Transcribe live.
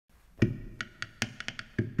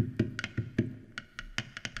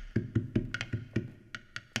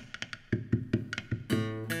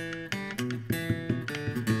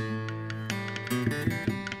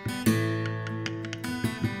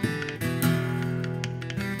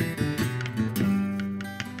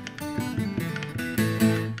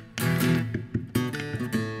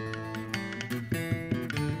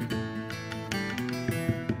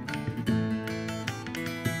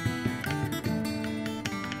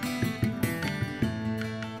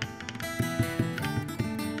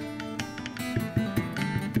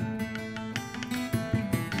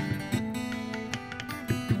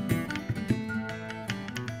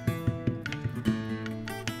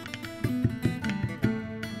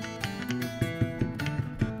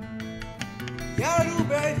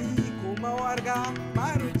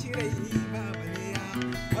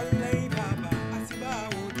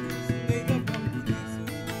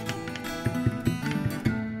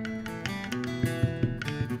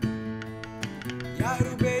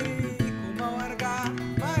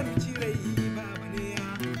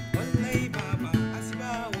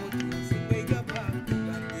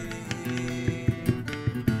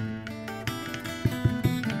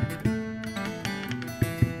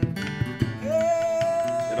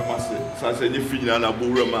Sasa ni fina na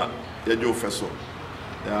burama ya jo feso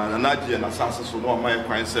ya na naje na sasa so no man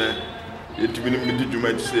kwan se etumi ni medi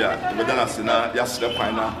dwuma ti ya be dana se na ya sere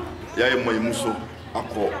kwan na ya ye mo imuso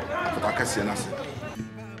akọ akakase na se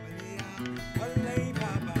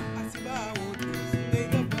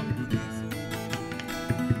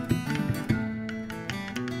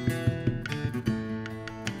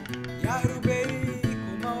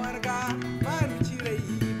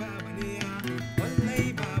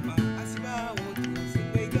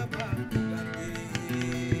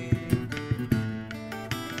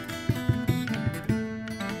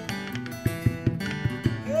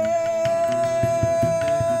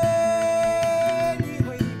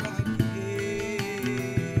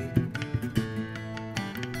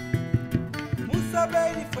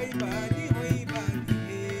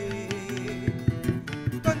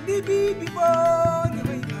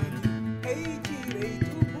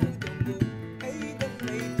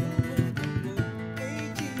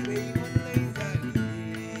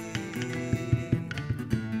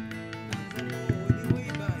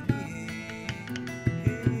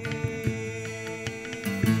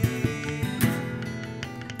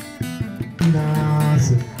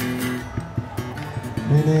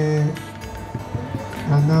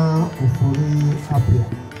Nana Owusu Fakyiwaa.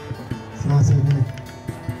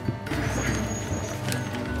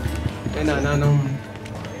 Nana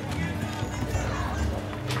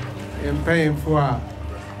paying for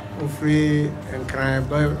free and crying,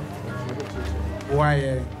 but why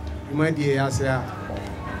you might be as a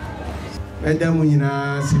Madame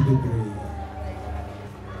Munina Sibi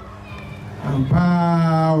and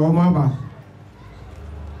Pa Womaba.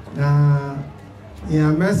 Now,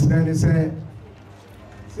 your messenger said,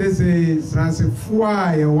 this is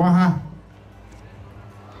Transifua, Yawaha.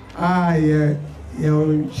 I, your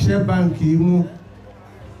Shebanki,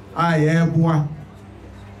 I am one.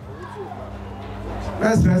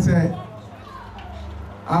 That's what I say.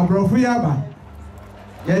 Abrofuyaba.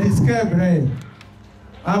 Yet is Cabre.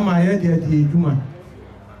 Am I yet Juma?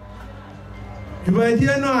 Juma,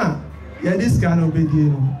 dear no, yet this cannot be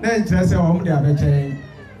dear. Then just a home the other chain.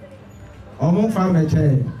 Home farm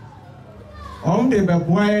chain. Home the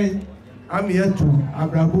boy, I'm here to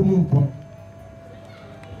Abrabumpo.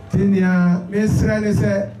 Tinia, Miss Rani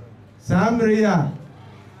said, Samria,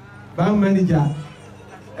 bank manager,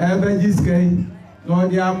 Evangelist.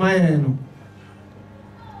 Lord, ya mayeno.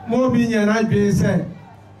 Mobi and I be said,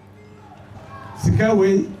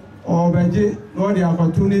 Sikaway or Beji, Lord, the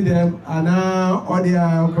opportunity them, and now or the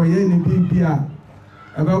Koyeni PPR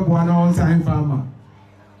about one on sign farmer.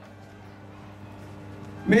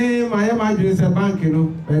 Me, my emergency bank, you know,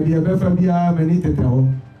 baby, a better be a minute at all.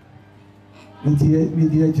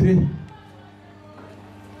 Media tree.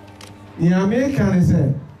 The American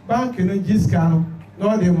said, bank, you know, Giscano,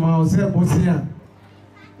 Lord, the mouse, Bosian.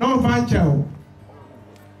 No fancho.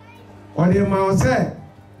 Or the mouse said,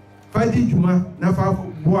 Fadi Juma,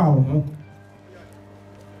 Nafa Boao.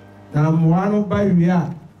 Now, one by we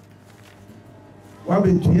are. What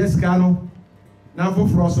be 2 years cano, Nafo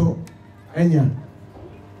Frosso, Enya.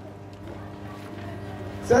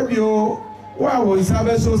 Sabio, what was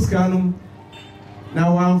Sabeso Scanum?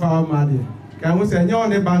 Now, one for our money. Can we say, you're on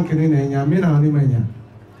the bank in Enya, Mina Limania?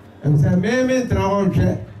 And say, maybe travel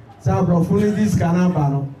check. Sabro fully this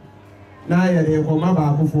canabano. Na ya de koma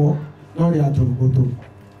ba akufo no de atomboto.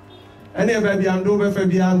 Ene baby ando be fa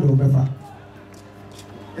bi ando be fa.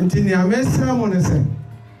 Ntini amesa mo ne se.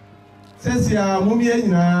 Sesia mumi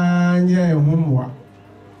nyina nye homwa.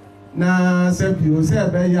 Na se bi se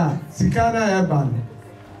be ya sika na e ba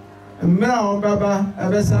no. Mmra on baba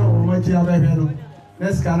ebesa o maji abehwe no.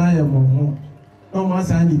 Na sika na ye mo ho. No ma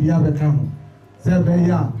sa ni bi abeka ho. Se be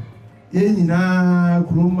ya ye nyina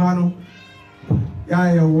kuruma no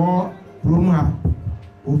ya ye wo kuruma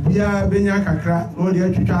obia benya kakra no de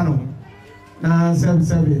atwitwa no na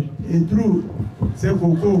sebe edru se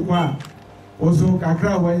kokoko a oso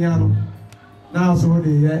kakra wanya no na so de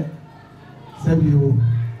ye sebi o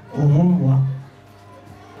ohomwa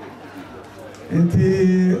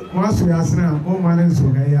enti maso yasna mo mane so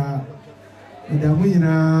ga ya idamu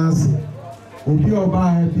nyina obi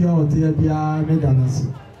oba bia ote bia medanasi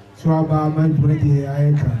so about my brother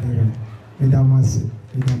I can Medamasi.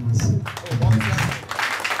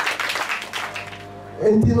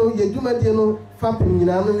 And you know, you do fapping, you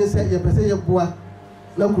know, and say, you say, your boy,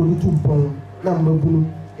 no good to pong, number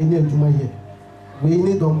boom, and you do my year. We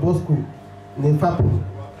need Don Bosco, ne fapping,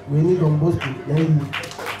 we need Don Bosco,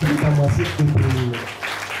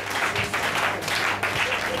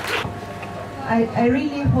 I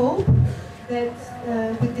really hope that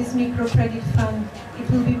with this microcredit fund, it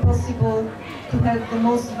will be possible to help the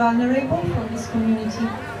most vulnerable from this community.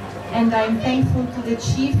 And I'm thankful to the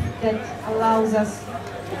chief that allows us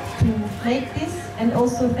to make this, and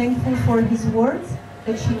also thankful for his words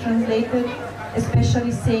that she translated,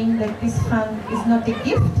 especially saying that this fund is not a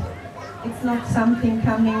gift. It's not something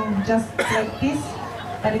coming just like this,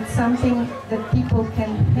 but it's something that people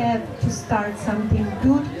can have to start something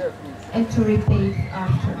good and to repay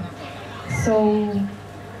after. So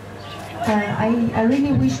I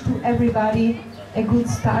really wish to everybody a good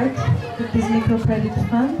start with this microcredit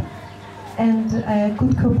fund and a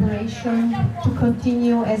good cooperation to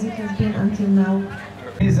continue as it has been until now.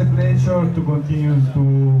 It's a pleasure to continue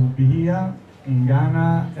to be here in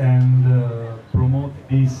Ghana and promote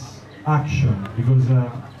this action, because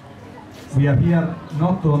we are here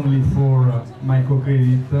not only for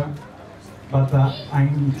microcredit, but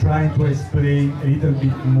I'm trying to explain a little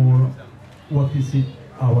bit more what is it,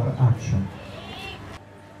 our action.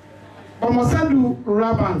 Bomosadu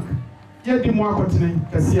Rabank, ye di mo akotene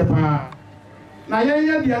kese pa. Na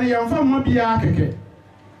ye di ane yamfa mo bia keke.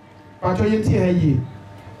 Pato ye ti hayi.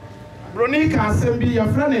 Broni kan sembi ya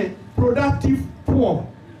frane productive poor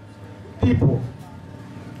people.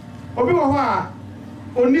 Obi wo ha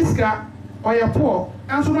oniska oya poor,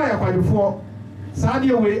 anso na ya kwadefo. Saa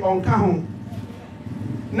de we onka ho.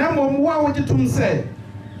 Na mom wo a wogitum se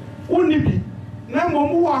unibi na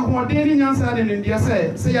mom wo ahoden ni nyansa de ne de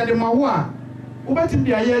se ya de mawo a wobetim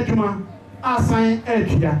de aye adwuma asan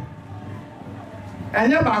atwia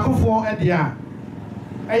enye ba akofo e de a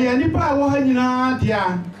eye nipa a wo ha nyina de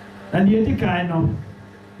a na de di kan no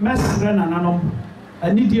mesre na nanom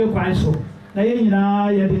ani die kwan so na ye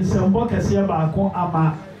nyina ye de nsembo kese ba ako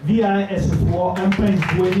ama VIS for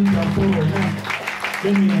empenweni na polo na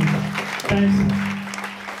demi thanks.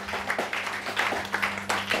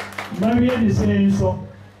 Maria is saying so.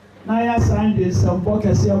 Naya signed this book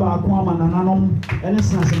as about Kwama and Nanom, and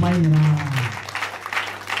it's not mine.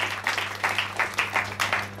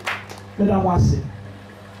 But I was it.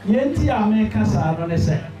 Yenti America side on the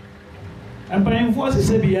set. And by enforcing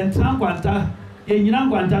Sebi and Tranquanta, Yan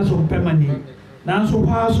Quantas of Pemani, Nanso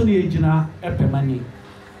Paso the Agina, Epemani.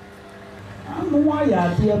 I don't know why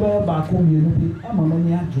I hear about community, I'm a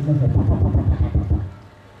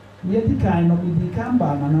yet the kind of the Kamba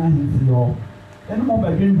and I have your and more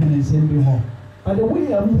by drinking and sending home. But the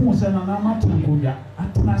way I move and I'm not good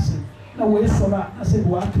at Nasi. No way so that I said,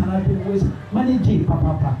 what can I do with money, G,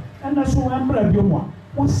 Papa? And that's so I'm brave you more.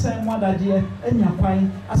 What's saying what idea and your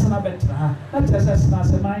pine as an abetra, not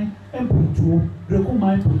as a mine and put two, Draco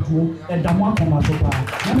mine put two, and Damaka Masopa.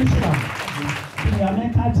 Let me show you. I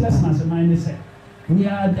make a test as a mine is. We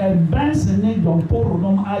are advancing in Don Bosco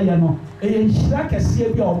Ayano, a Shaka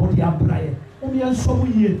Sabia or the Abrae. Only a so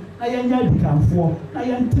ye, I am become for, I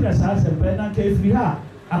am Teresa as a Bernard Kefria,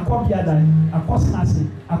 a copy a cosnasi,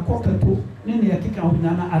 a cockatoo, Nini a kick out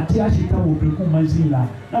Nana, a Tiashita will become Mazilla,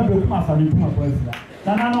 not broke my family to my boyfriend.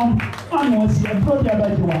 Nana, one was a brother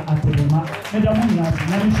by you at the Roma, Madame.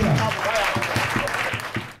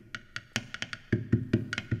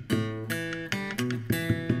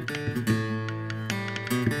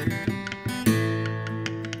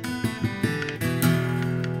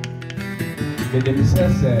 The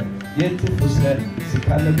says, yet to say,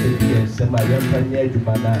 Sikana baby and Samayan near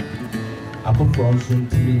Jumana, Apple from soon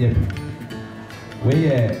to me.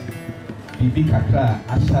 Where Bibi Kaka,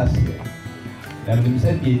 Ashas, and we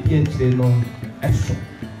said the DH no action.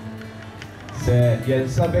 Say, Yan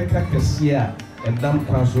Sabeka Cassia and Dam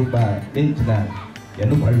Council by Intina,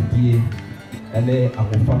 Yanukaridi, and a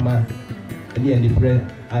Apofama, and the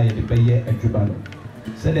bread I the Bayer and Jubano.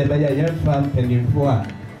 Said the Bayer young farm pending for.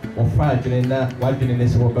 Or 5 1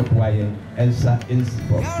 minute of Bapuayan, and Sa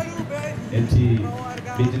Insipo. And she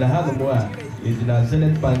did have more in the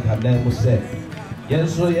Zenith Bank have never said.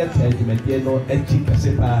 Yes, so yet, Mediano, and Chica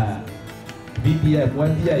Sepa. BBM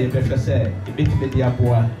 1 year, you better say, a bit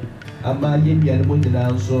Mediapua, a man Indian women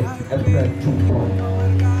also, a bread 2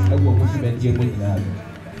 I won't spend your women.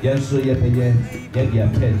 Yes, so yet again, yet your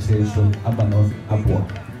 10 says so, Abano, Abua.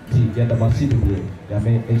 See, get about city,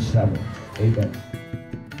 Yame, and Shabo. Amen.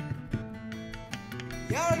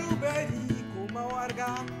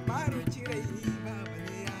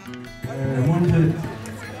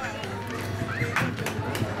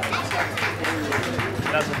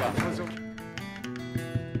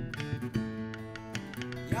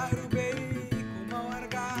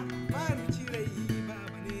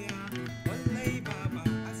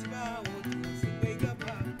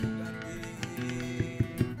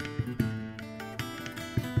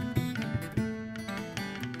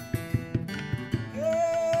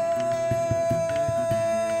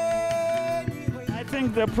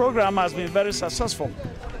 The program has been very successful.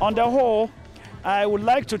 On the whole, I would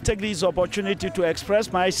like to take this opportunity to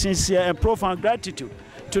express my sincere and profound gratitude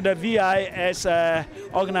to the VIS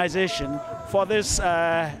organization for this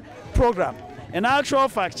program. In actual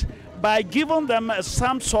fact, by giving them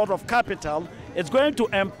some sort of capital, it's going to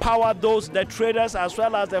empower the traders as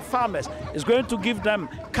well as the farmers. It's going to give them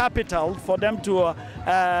capital for them to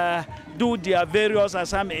do their various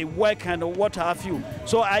assignment work and what have you.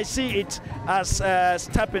 So I see it as a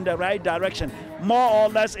step in the right direction. More or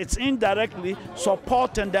less, it's indirectly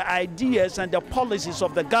supporting the ideas and the policies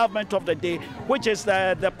of the government of the day, which is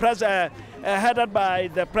headed by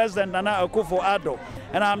the President Nana Owusu Fakyiwaa.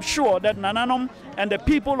 And I'm sure that Nananom and the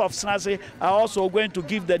people of Snase are also going to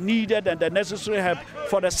give the needed and the necessary help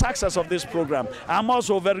for the success of this program. I'm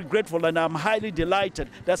also very grateful and I'm highly delighted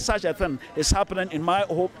that such a thing is happening in my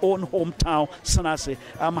own hometown, Snase.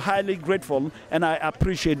 I'm highly grateful and I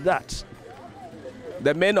appreciate that.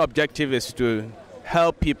 The main objective is to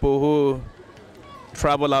help people who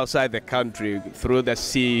travel outside the country through the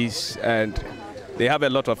seas, and they have a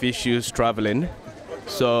lot of issues traveling.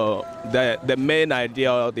 So the main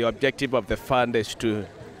idea or the objective of the fund is to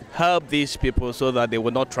help these people so that they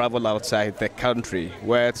will not travel outside the country,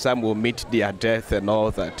 where some will meet their death and all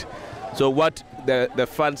that. So what the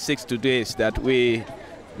fund seeks to do is that we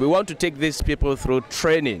want to take these people through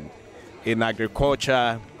training in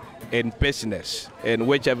agriculture, in business, in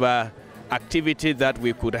whichever activity that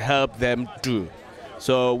we could help them do.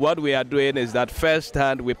 So what we are doing is that first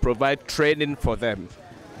hand we provide training for them.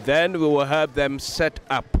 Then we will help them set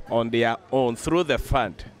up on their own through the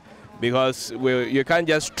fund, because you can't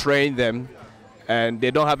just train them and they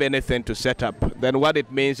don't have anything to set up. Then what it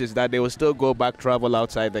means is that they will still go back, travel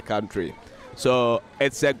outside the country. So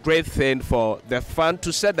it's a great thing for the fund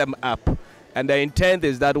to set them up. And the intent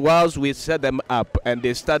is that whilst we set them up and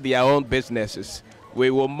they start their own businesses, we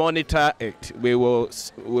will monitor it. We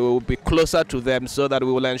will be closer to them so that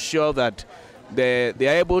we will ensure that they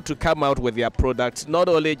are able to come out with their products, not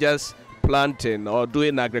only just planting or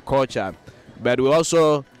doing agriculture, but we're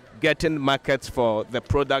also getting markets for the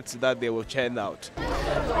products that they will churn out.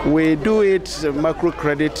 We do it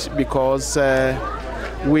microcredit because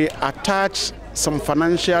we attach some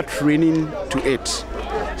financial training to it,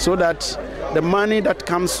 so that the money that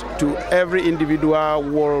comes to every individual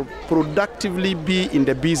will productively be in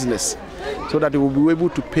the business, so that they will be able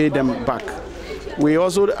to pay them back. We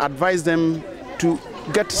also advise them to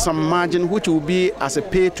get some margin which will be as a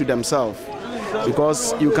pay to themselves,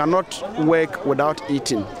 because you cannot work without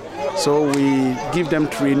eating. So we give them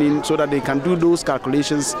training so that they can do those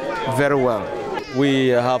calculations very well. We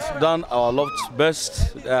have done our level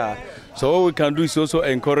best. So what we can do is also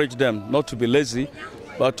encourage them not to be lazy,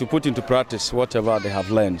 but to put into practice whatever they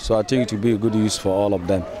have learned. So I think it will be a good use for all of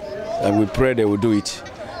them. And we pray they will do it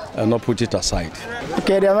and not put it aside.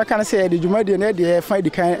 Okay, the American say the Jumadi they find the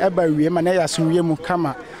kind of we manaya sunyemu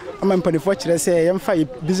kama. I'm in the say I'm a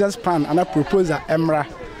business plan and a proposal emra.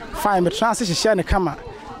 Fine, but transition share kama.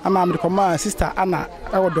 I'm the command sister Anna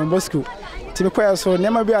our Don Bosco. Timiko so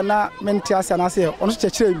never be na mentias and I say on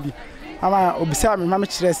church. Ama obisa me mama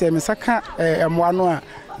kire say me saka moano a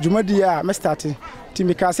Jumadi a me start.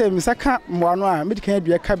 Timika say me saka moano a me kan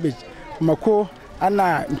dua cabbage mako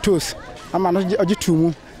ana toast ama no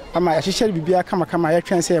ogitumu ama yahyehyere bibia kama kama ya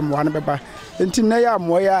twen say moano beba enti na ya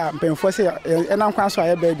moya mpemfo say enam kwan so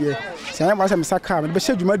aye ba die say na say me saka me be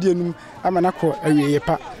hye Jumadi enum ama na ko awieye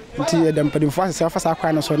pa enti da mpadimfo asese afasa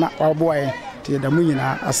kwan no so na wabo aye enti da mu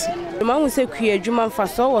nyina ase Mahu se kuya juma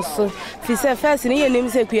mfaso woso fi se first ni yenim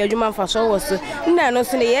se kuya juma mfaso woso nna no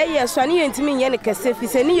so ne ye so ne yentimi nye ne kese fi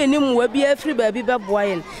se ne yenim wa bi afri ba bi beboa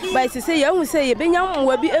yen ba se ye hu se ye benyam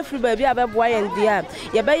wa bi afri ba bi abeboa yen dia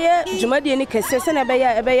ye be ye juma de ne kese se ne be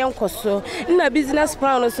ye nkoso nna business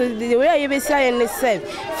plan no so the way ye be sia yen ne se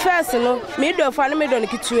first no me do fa ne me do ne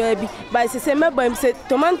kitua bi ba se mebam se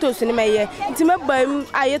tomatoes ne meye nti mebam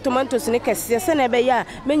aye tomatoes ne kese se ne be ya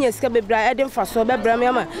menya sika bebra ede mfaso bebra me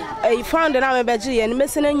ama I found an amabeji and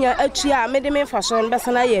messenger achia made me fashion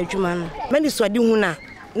besana ye adwuma no many swadi hu na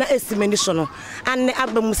esimeni so no an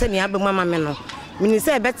abam se ne abam mama me no mini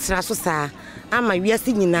se betra so saa ama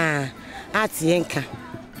wiase nyina ate yenka